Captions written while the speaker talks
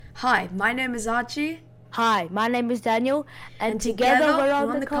Hi, my name is Archie. Hi, my name is Daniel, and together we're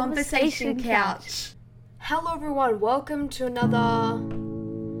on the conversation couch. Hello everyone, welcome to another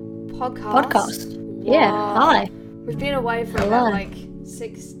podcast. Yeah, hi. We've been away for Hello. about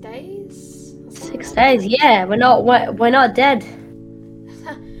 6 days. 6 days, yeah. We're not dead.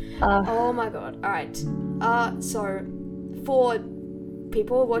 Oh my god. Alright. So for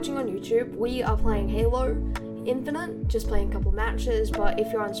people watching on YouTube, we are playing Halo Infinite, just playing a couple matches, but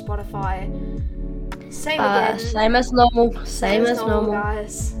if you're on Spotify, same again. Same as normal. Same as normal.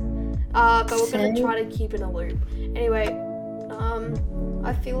 Guys. But we're gonna try to keep in a loop. Anyway,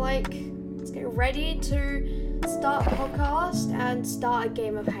 I feel like let's get ready to start a podcast and start a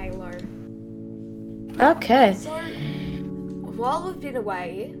game of Halo. Okay. So, while we've been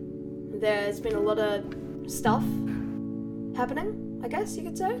away, there's been a lot of stuff happening, I guess you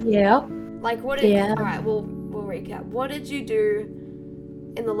could say. Yeah. Alright, we'll recap. What did you do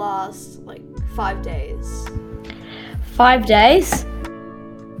in the last 5 days? 5 days?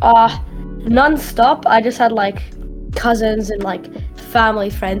 Non-stop. I just had cousins and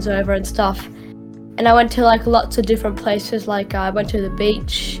family friends over and stuff. And I went to lots of different places. I went to the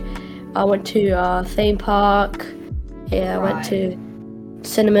beach. I went to theme park. Yeah, I went to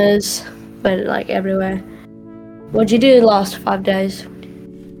cinemas. Went everywhere. What'd you do the last 5 days?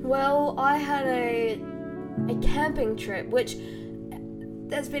 Well, I had a camping trip, which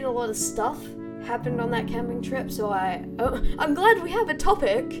there's been a lot of stuff happened on that camping trip, so I'm glad we have a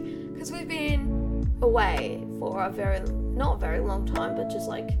topic, because we've been away for not a very long time, but just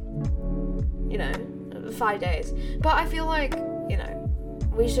 5 days. But I feel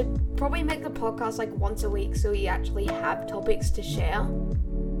we should probably make the podcast once a week, so we actually have topics to share.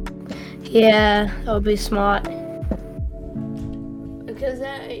 Yeah, that would be smart. Because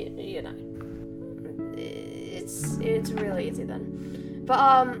it's really easy then. But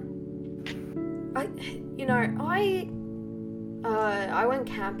I went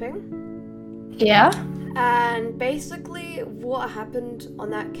camping. Yeah. And basically what happened on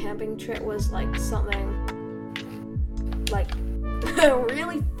that camping trip was something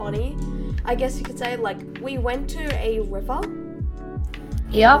really funny, I guess you could say. We went to a river.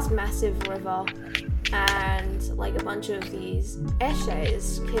 Yeah. This massive river, and a bunch of these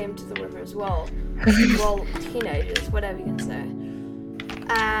Eshays came to the river as well. Well, teenagers, whatever you can say.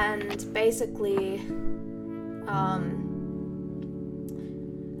 And basically,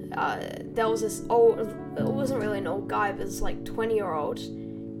 there was this it wasn't really an old guy, but this 20-year-old.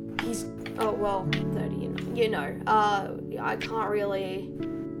 He's 30, I can't really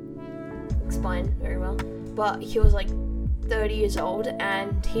explain very well, but he was 30 years old,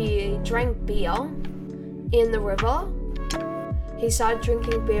 and he drank beer in the river. He started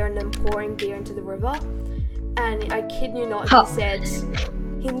drinking beer and then pouring beer into the river, and I kid you not,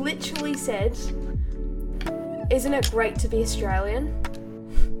 he literally said, "Isn't it great to be Australian?"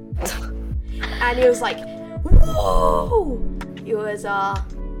 And he was "Whoa!" It was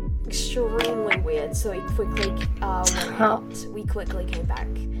extremely weird, so he quickly went out. We quickly came back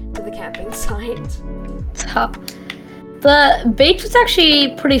to the camping site. The beach was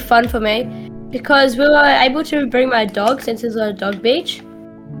actually pretty fun for me because we were able to bring my dog, since it's a dog beach.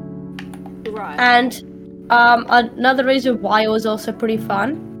 Right. And another reason why it was also pretty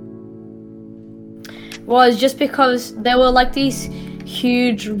fun was just because there were these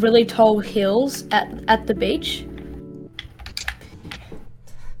huge, really tall hills at the beach.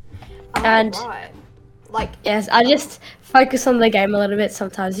 And yes, I just focus on the game a little bit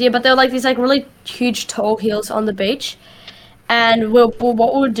sometimes. Yeah, but there were these really huge tall hills on the beach, and what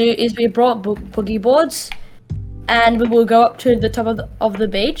we'll do is we brought boogie boards, and we will go up to the top of the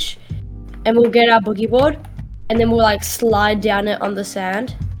beach, and we'll get our boogie board, and then we'll slide down it on the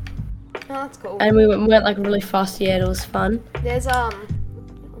sand. Oh, that's cool. And we went really fast. Yeah, it was fun. There's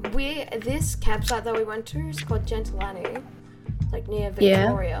this campsite that we went to is called Gentilani, near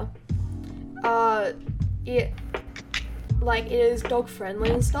Victoria. It is dog friendly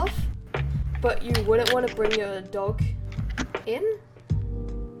and stuff, but you wouldn't want to bring your dog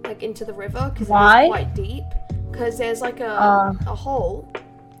into the river because it's quite deep. Because there's a hole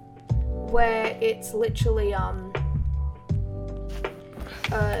where it's literally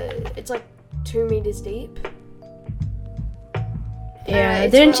it's 2 meters deep. Yeah,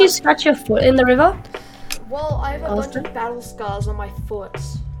 didn't you scratch your foot in the river? Well, I have a bunch of battle scars on my foot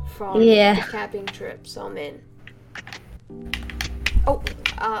from the camping trip, so I'm in.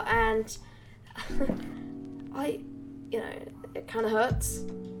 And it kind of hurts,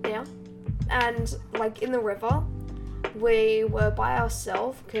 yeah. And in the river, we were by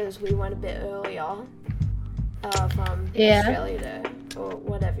ourselves because we went a bit earlier from Australia or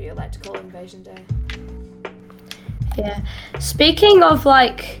whatever you like to call Invasion Day. Yeah. Speaking of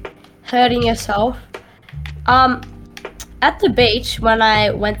like hurting yourself, at the beach when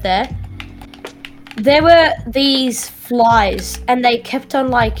I went there were these flies and they kept on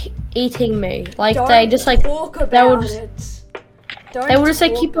like eating me. Like they just like they would just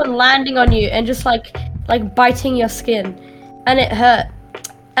like keep on landing on you and just like biting your skin, and it hurt.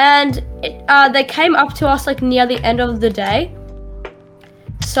 And they came up to us like near the end of the day,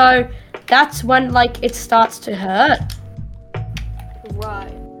 so that's when like it starts to hurt.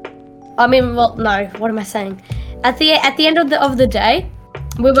 Right. I mean, well, no. What am I saying? At the end of the day,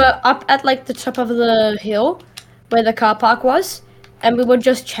 we were up at like the top of the hill where the car park was, and we were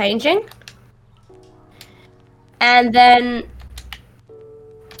just changing. And then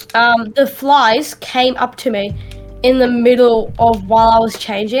the flies came up to me in the middle of while I was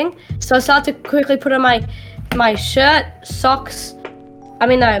changing. So I started to quickly put on my shirt, socks.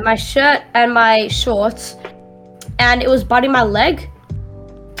 My shirt and my shorts, and it was biting my leg.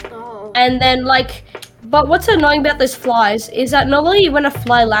 Oh. And then but what's annoying about those flies is that normally when a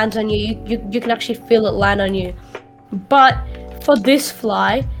fly lands on you, you can actually feel it land on you. But for this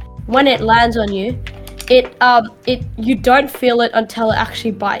fly, when it lands on you, you don't feel it until it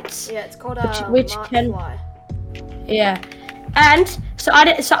actually bites. Yeah, it's called which Mark can fly. Yeah, and so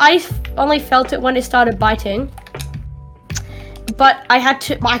I only felt it when it started biting. But I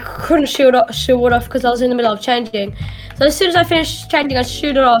couldn't shoot it off because I was in the middle of changing. So as soon as I finished changing, I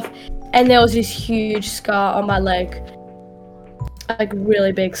shoot it off, and there was this huge scar on my leg, like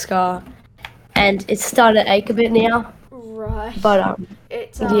really big scar, and it started to ache a bit now. Right. But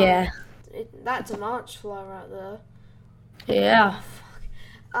it's yeah. That's a March fly right there. Yeah.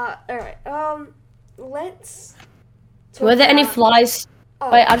 Oh, fuck. Alright. Let's. Were there any flies? Oh.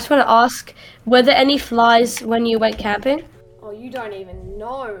 Wait, I just want to ask: were there any flies when you went camping? Oh, you don't even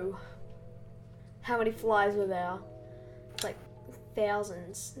know how many flies were there. It's like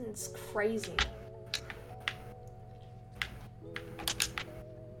thousands. It's crazy.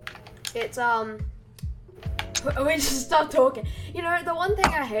 It's we just stop talking. You know, the one thing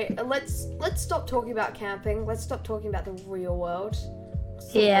I hate. Let's stop talking about camping. Let's stop talking about the real world.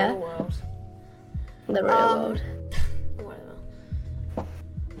 Yeah. Real world. The real world. Whatever.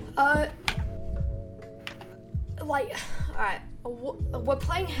 Alright, we're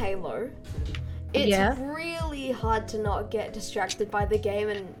playing Halo. It's really hard to not get distracted by the game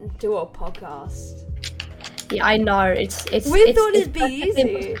and do a podcast. Yeah, I know. It's. We thought it'd be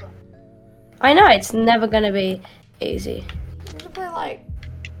easy. I know it's never gonna be easy. We're gonna play like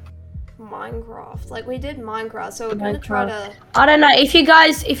Minecraft. Like we did Minecraft, so we're gonna try to. I don't know if you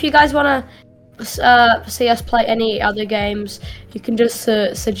guys wanna see us play any other games, you can just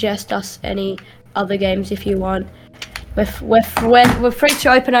suggest us any other games if you want. We're free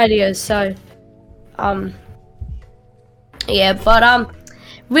to open ideas, so yeah, but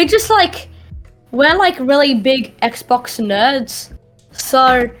we're like really big Xbox nerds,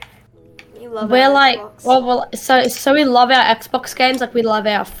 so we're like so we love our Xbox games. Like we love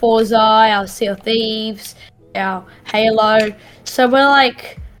our Forza, our Sea of Thieves, our Halo. So we're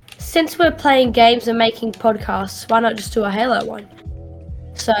like, since we're playing games and making podcasts, why not just do a Halo one?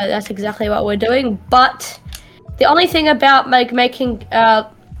 So that's exactly what we're doing. But the only thing about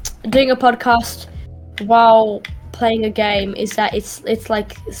doing a podcast while playing a game is that it's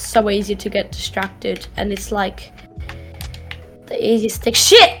like so easy to get distracted, and it's like the easiest thing.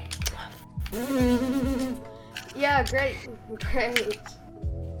 Shit. Yeah, great.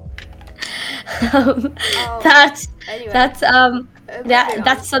 That's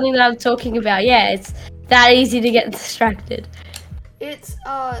something that I'm talking about. Yeah, it's that easy to get distracted. It's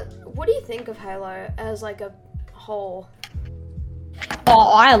what do you think of Halo as like a whole?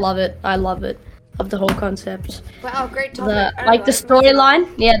 Oh, I love it. Of the whole concept. Wow, great topic. Like the storyline.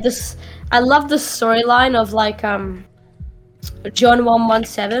 Yeah, I love the storyline of like John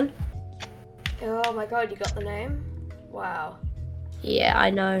 117. Oh my god, you got the name? Wow. Yeah, I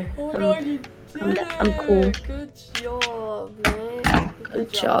know. Oh no, you did I'm cool. Good job, man.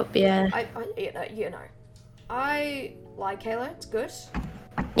 Good job, yeah. I like Halo, it's good.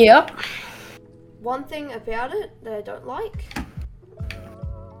 Yep. One thing about it that I don't like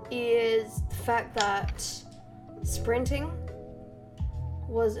is the fact that sprinting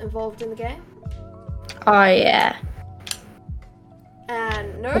was involved in the game. Oh yeah.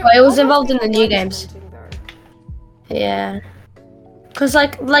 And no, but it was involved in the new games. Yeah. Cause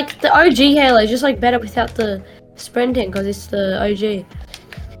like the OG Halo is just like better without the sprinting, cause it's the OG.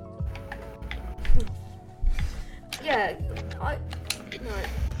 Yeah,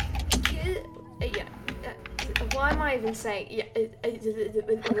 why am I can't even say. Yeah,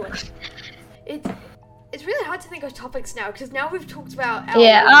 it's really hard to think of topics now because now we've talked about. Our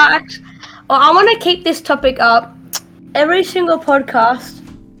I want to keep this topic up. Every single podcast,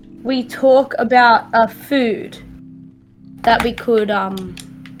 we talk about a food that we could Holy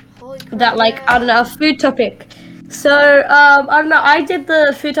crap, that like I don't know, a food topic. So I don't know. I did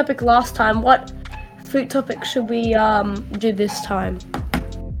the food topic last time. What food topic should we do this time?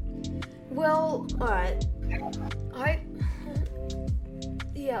 Well, alright.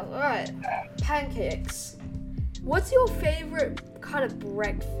 Alright. Pancakes. What's your favorite kind of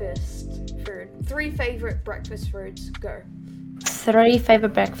breakfast food? 3 favorite breakfast foods. Go. 3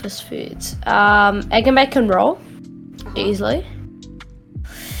 favorite breakfast foods. Egg and bacon roll. Easily.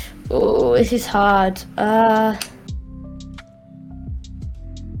 Oh, this is hard.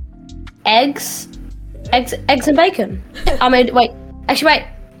 Eggs and bacon. I mean, wait. Actually, wait.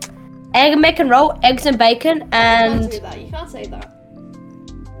 Egg and bacon roll, eggs and bacon, and. You can't do that. You can't say that.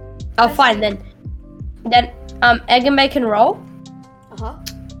 Oh, fine then. Then, egg and bacon roll.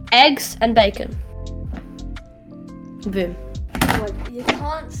 Eggs and bacon. Boom. Like, you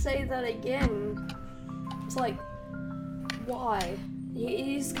can't say that again. It's like, why?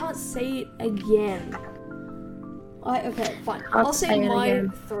 You just can't say it again. Okay, fine. I'll say my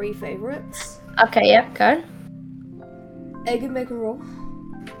again. 3 favorites. Okay, yeah, go. Egg and bacon roll.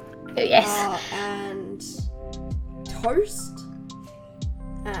 Yes. And toast.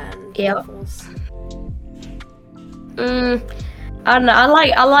 And waffles. I don't know.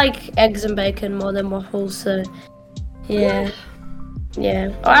 I like eggs and bacon more than waffles. So, yeah.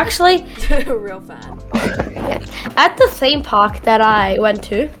 Yeah. Oh, actually, a real fan. At the theme park that I went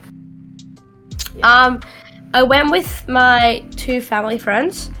to, I went with my 2 family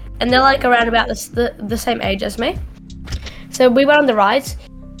friends, and they're like around about the same age as me. So we went on the rides,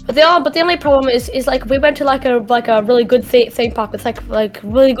 but the only problem is like we went to like a really good theme park with like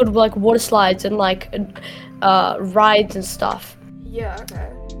really good like water slides and like rides and stuff. Yeah. Okay.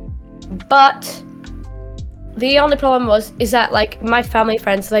 But the only problem is that like my family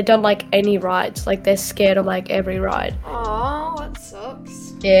friends, they don't like any rides. Like they're scared of like every ride. Oh, that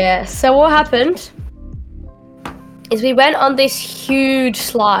sucks. Yeah. So what happened is we went on this huge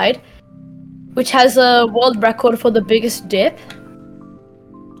slide, which has a world record for the biggest dip.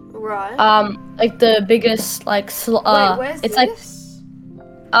 Right. Like the biggest like Wait, where's it's this?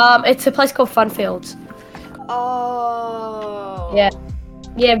 like it's a place called Funfields. Oh. Yeah.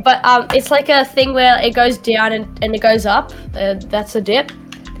 Yeah, but it's like a thing where it goes down and it goes up. That's a dip.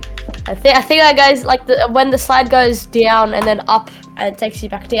 I think that goes like when the slide goes down and then up and it takes you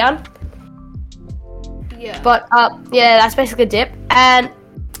back down. Yeah. But yeah, that's basically a dip. And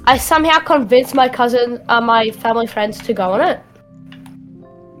I somehow convinced my cousin, my family friends to go on it.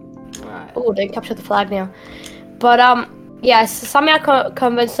 Right. Oh, they captured the flag now. But yeah, somehow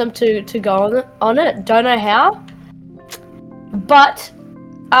convinced them to go on it. Don't know how. But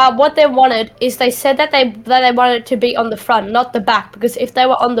what they wanted is they said that they wanted it to be on the front, not the back, because if they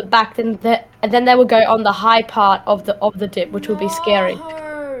were on the back, then they would go on the high part of the dip, which would be scary.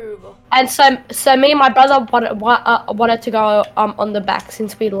 And so me and my brother wanted to go on the back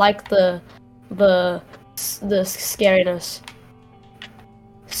since we like the scariness.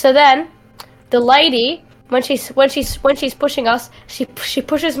 So then, the lady when she's pushing us, she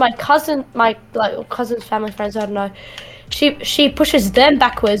pushes my cousin's family friends. I don't know. She pushes them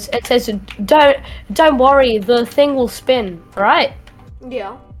backwards and says, "Don't worry, the thing will spin, right?"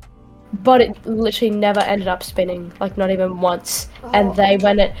 Yeah. But it literally never ended up spinning, like not even once. Oh. And they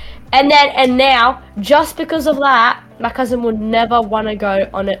went it, and now just because of that, my cousin would never want to go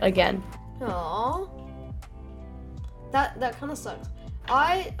on it again. Aww. That kind of sucks.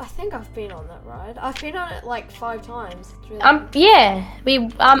 I think I've been on that ride. I've been on it like 5 times. It's really yeah,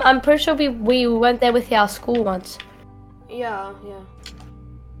 I'm pretty sure we went there with our school once. Yeah.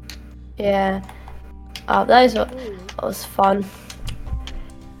 Yeah. Oh, that was fun.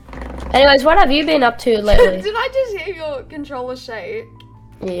 Anyways, what have you been up to lately? Did I just hear your controller shake?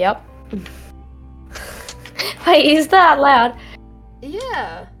 Yep. Wait, is that loud?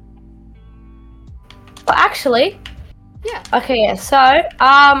 Yeah. Well, actually. Yeah. Okay, yeah. So,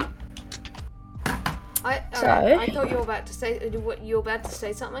 I thought you were about to say. You were about to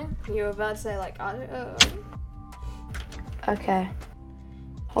say something. You were about to say like Okay.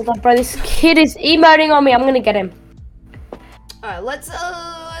 Hold on, bro. This kid is emoting on me. I'm gonna get him. Alright, let's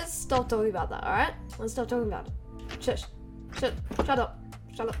stop talking about that. All right, let's stop talking about it. Shush. Shut up.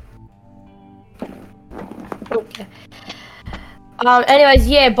 Okay. Anyways,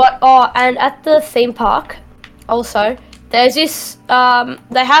 yeah, but and at the theme park, also, there's this,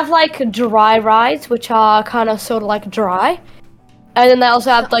 they have like dry rides, which are kind of sort of like dry. And then they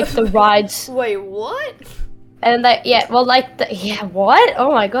also have like the rides. Wait, what? And they, what?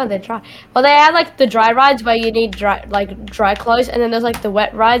 Oh my god, they're dry. Well, they have like the dry rides where you need dry clothes, and then there's like the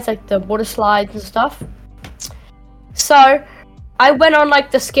wet rides, like the water slides and stuff. So, I went on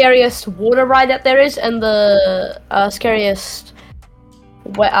like the scariest water ride that there is, and the scariest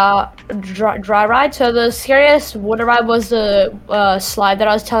dry ride. So the scariest water ride was the slide that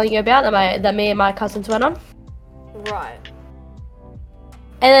I was telling you about that me and my cousins went on. Right.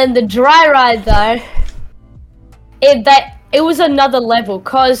 And then the dry ride though, it was another level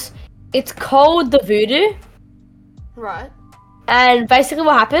because it's called the Voodoo. Right. And basically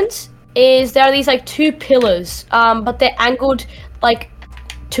what happens is there are these like two pillars, but they're angled like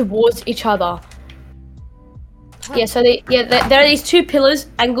towards each other. Huh. Yeah, so there are these two pillars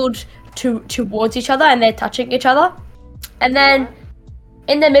angled towards each other, and they're touching each other. And then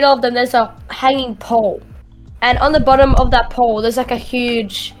in the middle of them there's a hanging pole. And on the bottom of that pole there's like a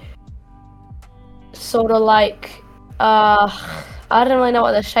huge sort of like I don't really know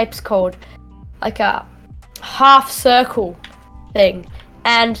what the shape's called. Like a half circle thing.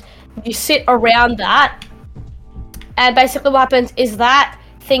 And you sit around that, and basically what happens is that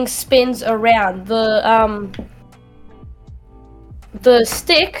thing spins around. The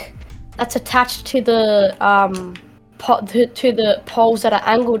stick that's attached to the to the poles that are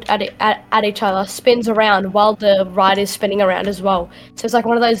angled at each other spins around while the ride is spinning around as well. So it's like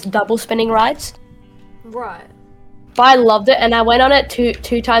one of those double spinning rides. Right. But I loved it, and I went on it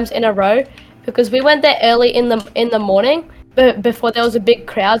two times in a row because we went there early in the morning, but before there was a big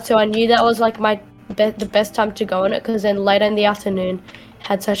crowd. So I knew that was like the best time to go on it, because then later in the afternoon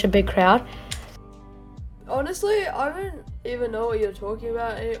had such a big crowd. Honestly, I don't even know what you're talking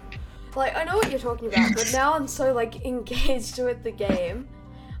about. Like, I know what you're talking about, but now I'm so like engaged with the game.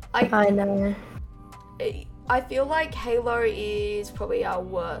 I know. I feel like Halo is probably our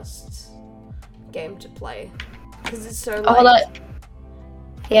worst game to play because it's so like. Hold on.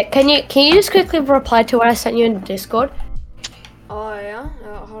 Yeah, can you just quickly reply to what I sent you in Discord? Oh yeah,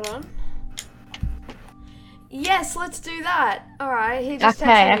 hold on. Yes, let's do that. All right, he just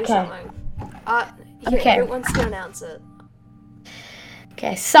texted me something. Who wants to announce it?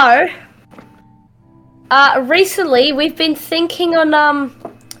 Okay, so recently we've been thinking on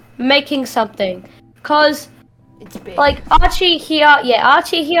making something, cause it's big. Like Archie here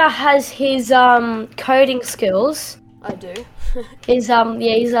has his coding skills. I do. He's a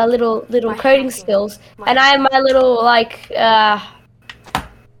little my coding skills, and I have my little like I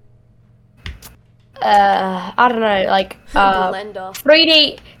don't know, like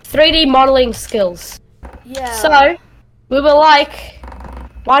Blender. 3D modeling skills. Yeah. So we were like,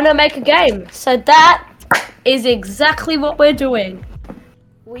 why not make a game? So that is exactly what we're doing.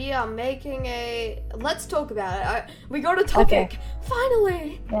 We are making a. Let's talk about it. We got a topic. Okay.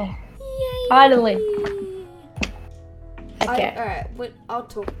 Finally. Yeah. Yay. Finally. Okay. Alright, I'll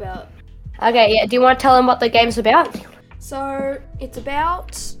talk about. Okay, yeah. Do you want to tell them what the game's about? So it's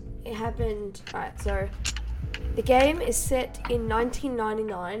about. It happened. Alright, so the game is set in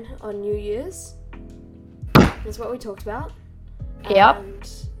 1999 on New Year's. That's what we talked about. Yep.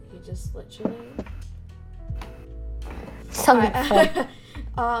 And you just literally. Something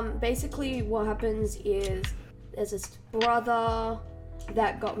fun. Basically, what happens is there's this brother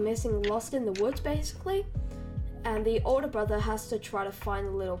that got missing, lost in the woods, basically, and the older brother has to try to find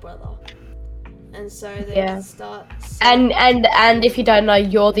the little brother, and so they start. And if you don't know,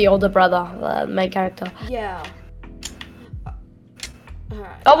 you're the older brother, the main character. Yeah.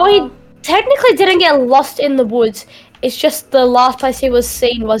 Alright. Oh well, he technically didn't get lost in the woods. It's just the last place he was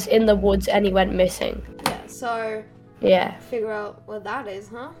seen was in the woods, and he went missing. Yeah. So. Yeah. Figure out what that is,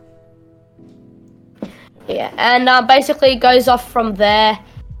 huh? Yeah, and basically it goes off from there.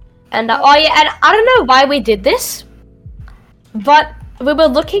 And and I don't know why we did this, but we were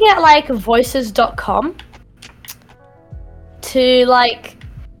looking at like voices.com to like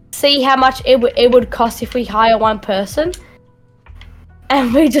see how much it would cost if we hire one person.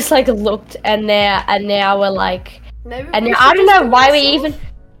 And we just like looked, and now we're like, I don't know why we even.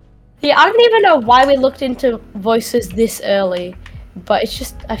 Yeah, I don't even know why we looked into voices this early, but it's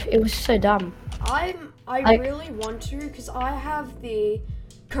just, it was so dumb. I really want to, because I have the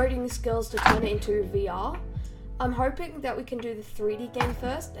coding skills to turn it into VR. I'm hoping that we can do the 3D game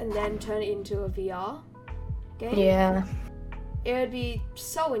first and then turn it into a VR game. Yeah. It would be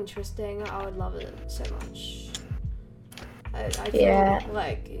so interesting. I would love it so much. I feel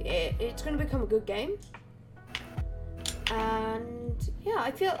like it's going to become a good game. And yeah,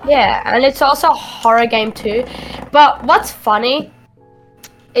 I feel. Yeah, and it's also a horror game too. But what's funny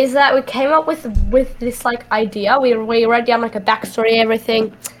is that we came up with this like idea. We wrote down like a backstory,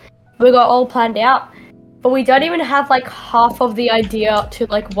 everything. We got all planned out, but we don't even have like half of the idea to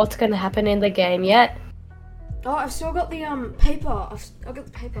like what's gonna happen in the game yet. Oh, I've still got the paper. I've got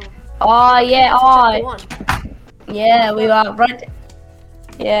the paper. Oh yeah, oh. Yeah, we are right.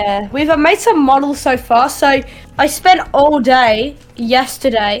 Yeah, we've made some models so far. So I spent all day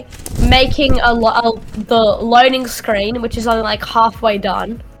yesterday making the loading screen, which is only like halfway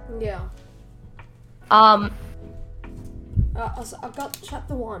done. Yeah. I've got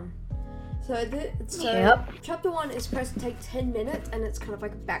chapter 1. So chapter 1 is supposed to take 10 minutes, and it's kind of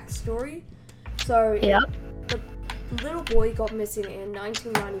like a backstory. So the little boy got missing in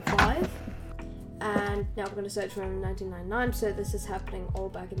 1995. And now we're going to search for him in 1999, so this is happening all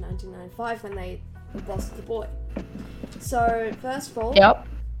back in 1995 when they lost the boy. So, first of all,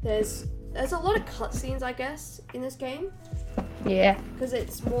 there's a lot of cutscenes, I guess, in this game. Yeah. Because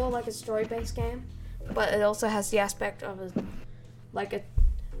it's more like a story-based game, but it also has the aspect of a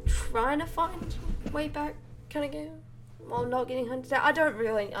trying to find way back kind of game while not getting hunted down. I don't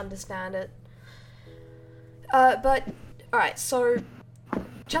really understand it. But, alright, so,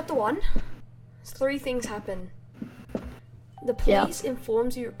 chapter 1. 3 things happen. The police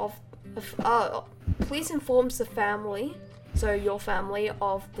informs you police informs the family, so your family,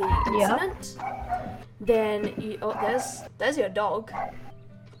 of the incident. Then there's your dog.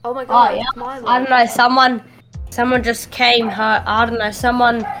 Oh my god! Milo. I don't know. Someone just came. I don't know.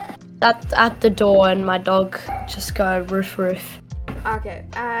 Someone at the door, and my dog just go roof. Okay,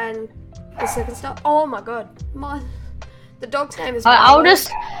 and the second stuff. Oh my god, the dog's name is.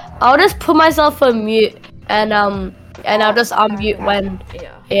 I'll just put myself on mute and I'll just unmute when.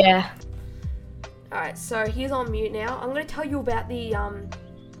 Yeah. Alright, so he's on mute now. I'm gonna tell you about the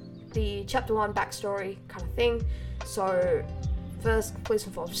chapter 1 backstory kind of thing. So first, police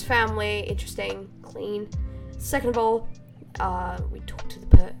informs his family. Interesting, clean. Second of all, we talk to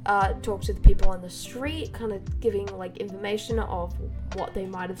the people on the street, kind of giving like information of what they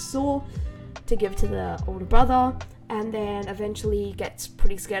might have saw to give to the older brother. And then eventually he gets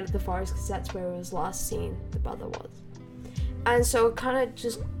pretty scared of the forest because that's where it was last seen the brother was. And so we're kind of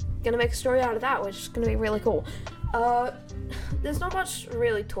just going to make a story out of that, which is going to be really cool. There's not much to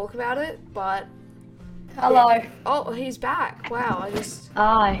really talk about it, but... Hello. Yeah. Oh, he's back. Wow, I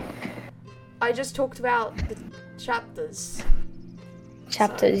just talked about the chapters.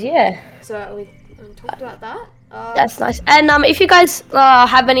 So we talked about that. That's nice. And if you guys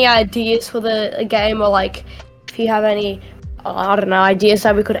have any ideas for the game, or like... If you have any, I don't know, ideas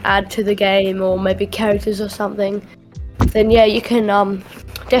that we could add to the game, or maybe characters or something, then yeah, you can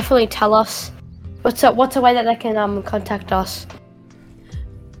definitely tell us. What's a way that they can contact us?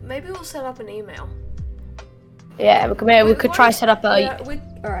 Maybe we'll set up an email. Yeah, we could try set up a.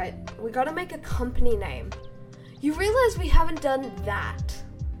 Alright, we gotta make a company name. You realize we haven't done that?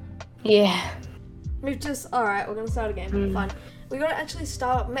 Yeah. Alright, we're gonna start again. Fine. We gotta actually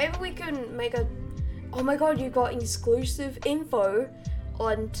start. Maybe we can make a. Oh my god, you got exclusive info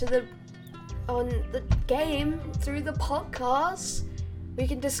on the game through the podcast. We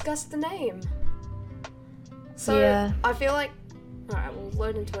can discuss the name. So I feel like, alright, we'll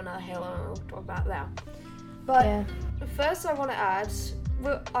load into another Halo and we'll talk about that. But first I want to add,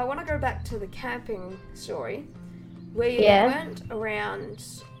 I want to go back to the camping story where you went around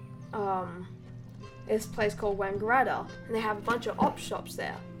this place called Wangaratta, and they have a bunch of op shops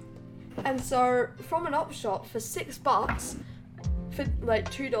there. And so, from an op shop for $6, for like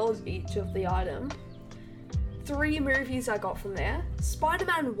 $2 each of the item, 3 movies I got from there: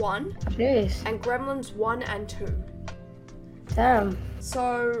 Spider-Man 1, and Gremlins 1 and 2. Damn.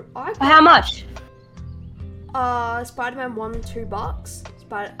 So I. How much? Spider-Man 1 $2,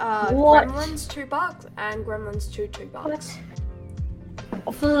 Gremlins $2, and Gremlins 2 $2.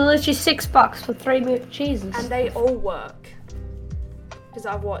 For literally $6 for 3 movies. Jesus. And they all work. Because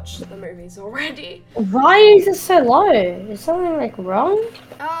I've watched the movies already. Why is it so low? Is something like wrong?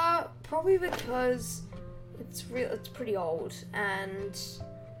 Probably because it's pretty old, and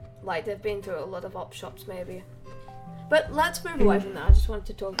like they've been through a lot of op shops maybe. But let's move away from that. I just wanted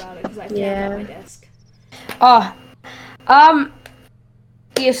to talk about it because I found it on my desk.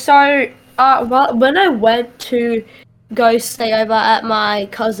 So well, when I went to go stay over at my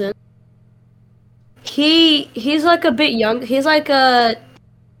cousin, he's like a bit young. He's like a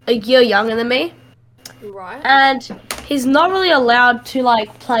year younger than me. Right. And he's not really allowed to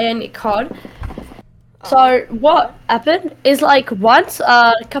like play any COD. So what happened is like once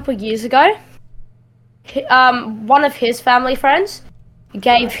a couple of years ago, one of his family friends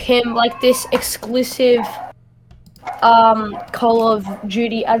gave him like this exclusive Call of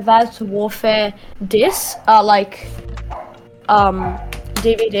Duty Advanced Warfare disc, DVD.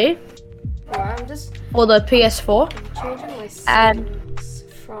 Alright, I'm just for the PS4 changing my settings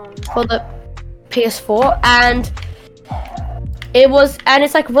from for the PS4, and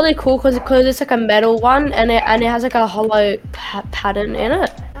it's like really cool because it's like a metal one, and it has like a hollow pattern in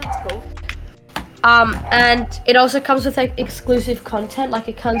it. That's cool. And it also comes with like exclusive content, like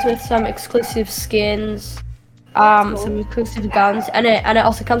it comes with some exclusive skins, Cool. some exclusive guns, and it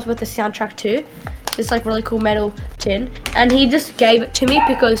also comes with the soundtrack too. This like really cool metal tin, and he just gave it to me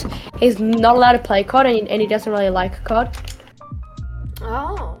because he's not allowed to play COD, and he doesn't really like COD.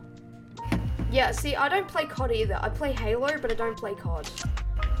 Oh. Yeah, see, I don't play COD either. I play Halo, but I don't play COD.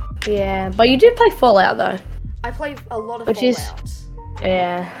 Yeah, but you do play Fallout though. I play a lot of Fallout.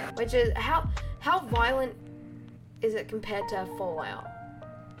 Yeah. Which is how violent is it compared to Fallout?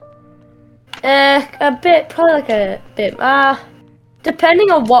 A bit, probably like a bit. Depending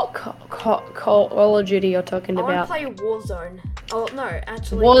on what Call of Duty you're talking I about. want to play Warzone. Oh no,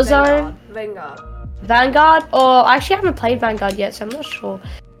 actually. Warzone? Vanguard. Or actually, I haven't played Vanguard yet, so I'm not sure.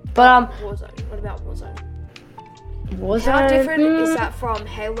 But Warzone. What about Warzone? Warzone. How different is that from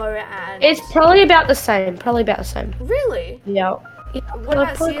Halo and? It's probably about the same. Really? Yeah. What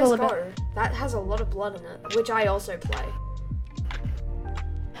about CS:GO? That has a lot of blood in it, which I also play.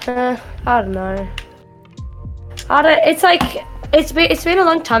 I don't know. It's like it's been a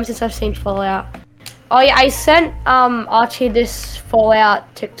long time since I've seen Fallout. Oh yeah, I sent Archie this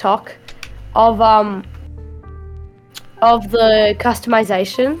Fallout TikTok of the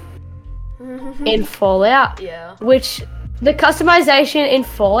customization in Fallout. Yeah. Which the customization in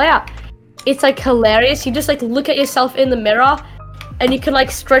Fallout, it's like hilarious. You just like look at yourself in the mirror, and you can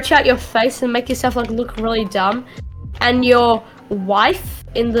like stretch out your face and make yourself like look really dumb, and your wife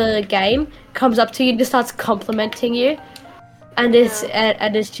in the game comes up to you and just starts complimenting you, and it's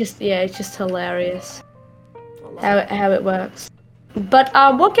just hilarious how it works. But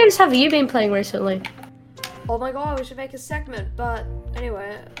what games have you been playing recently? Oh my god, we should make a segment. But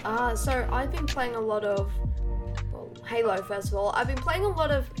anyway, so I've been playing a lot of Halo. First of all, I've been playing a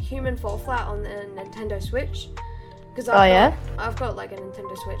lot of Human Fall Flat on the Nintendo Switch because I've got like a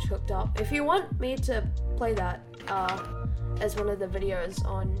Nintendo Switch hooked up. If you want me to play that as one of the videos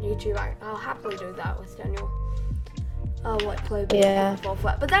on YouTube, I'll happily do that with Daniel. I'll like play Human Fall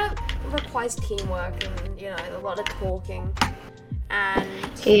Flat, but that requires teamwork and a lot of talking. And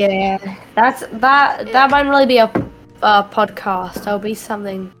that might really be a podcast. There'll be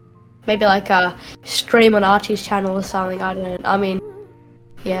something, maybe like a stream on Archie's channel or something.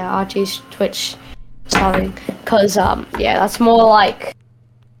 Archie's Twitch something. Cause that's more like,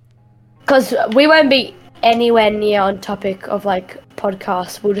 cause we won't be anywhere near on topic of like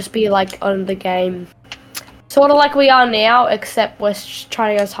podcasts. We'll just be like on the game, sort of like we are now, except we're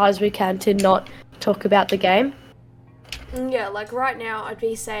trying to go as hard as we can to not talk about the game. Yeah, like right now I'd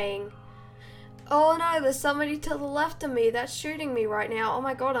be saying, oh no, there's somebody to the left of me that's shooting me right now. Oh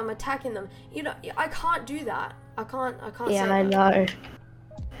my god, I'm attacking them. I can't do that. I can't say Yeah, that. I know.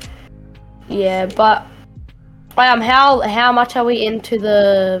 Yeah, but how much are we into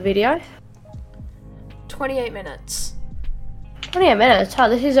the video? 28 minutes. 28 minutes. Oh,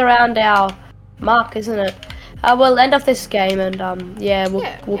 this is around our mark, isn't it? We'll end off this game and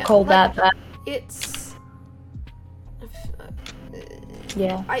we'll call that. It's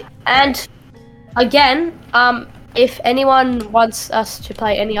yeah. And again, if anyone wants us to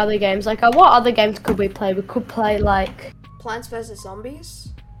play any other games, like what other games could we play? We could play like Plants vs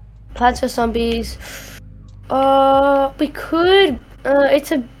Zombies. Plants vs Zombies. We could.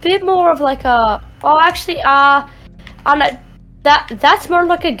 It's a bit more of like a. Oh, actually, that's more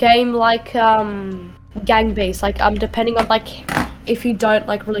like a game like Gang Beasts. Like depending on like if you don't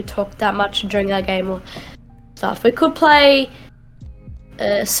like really talk that much during that game or stuff. We could play.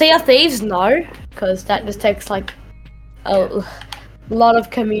 Sea of Thieves, no, because that just takes like a lot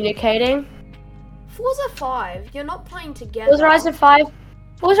of communicating. Forza 5, you're not playing together. Forza Horizon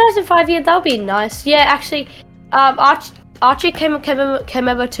 5, yeah, that'll be nice. Yeah, actually, Archie came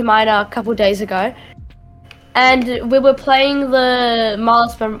over to mine a couple days ago, and we were playing the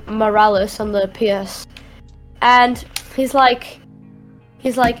Miles Morales on the PS, and he's like,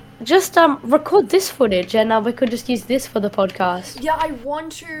 just record this footage, and we could just use this for the podcast. Yeah, I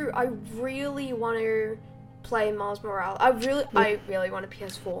really want to play Miles Morales. I really want a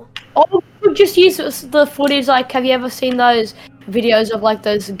PS4. Or we could just use the footage. Like, have you ever seen those videos of like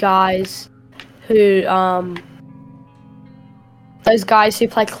those guys who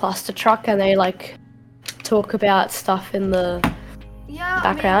play Cluster Truck, and they like talk about stuff in the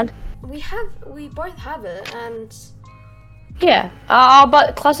background. I mean, we both have it, and yeah.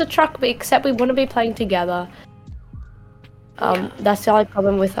 But Cluster Truck, except we wouldn't be playing together. That's the only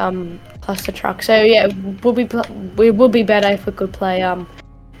problem with Cluster Truck. So yeah, we would be better if we could play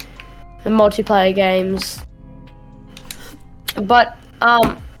the multiplayer games. But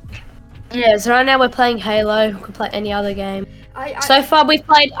yeah, so right now we're playing Halo. We could play any other game. So far we've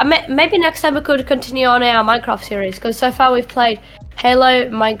played. Maybe next time we could continue on our Minecraft series, because so far we've played Halo,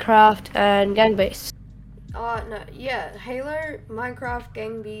 Minecraft, and Gang Beasts. No, yeah, Halo, Minecraft,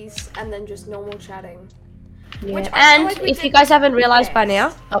 Gang Beasts, and then just normal chatting. Yeah. And like if you guys haven't realized by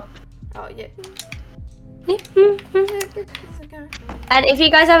now, oh yeah. And if you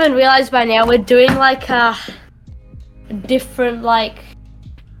guys haven't realized by now, we're doing like different like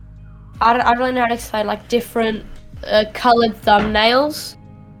I don't really know how to explain, like different colored thumbnails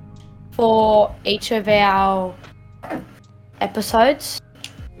for each of our episodes.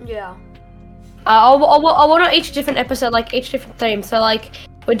 Yeah. I want each different episode, like each different theme. So like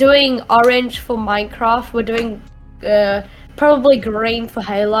we're doing orange for Minecraft. We're doing probably green for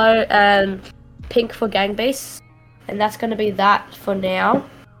Halo and pink for Gang Beasts, and that's gonna be that for now.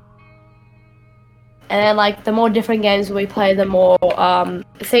 And then like the more different games we play, the more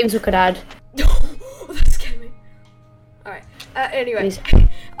themes we could add. That scared me. All right. Anyway,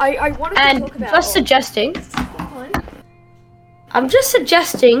 I wanted to talk about. Just suggesting. I'm just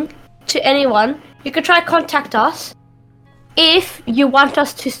suggesting to anyone, you could try contact us if you want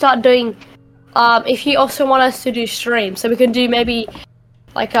us to start doing. If you also want us to do streams, so we can do maybe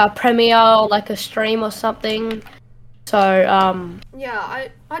like a premiere or like a stream or something. So yeah,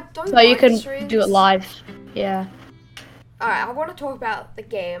 I don't. So you can streams. do it live. Yeah. Alright, I want to talk about the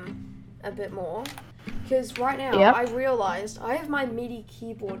game a bit more, because right now I realized I have my MIDI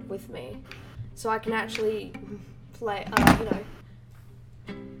keyboard with me, so I can actually play.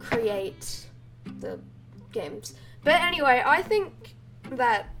 Create the games. But anyway, I think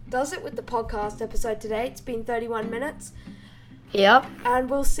that does it with the podcast episode today. It's been 31 minutes. Yep. And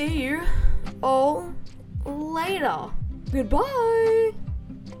we'll see you all later. Goodbye.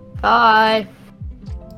 Bye.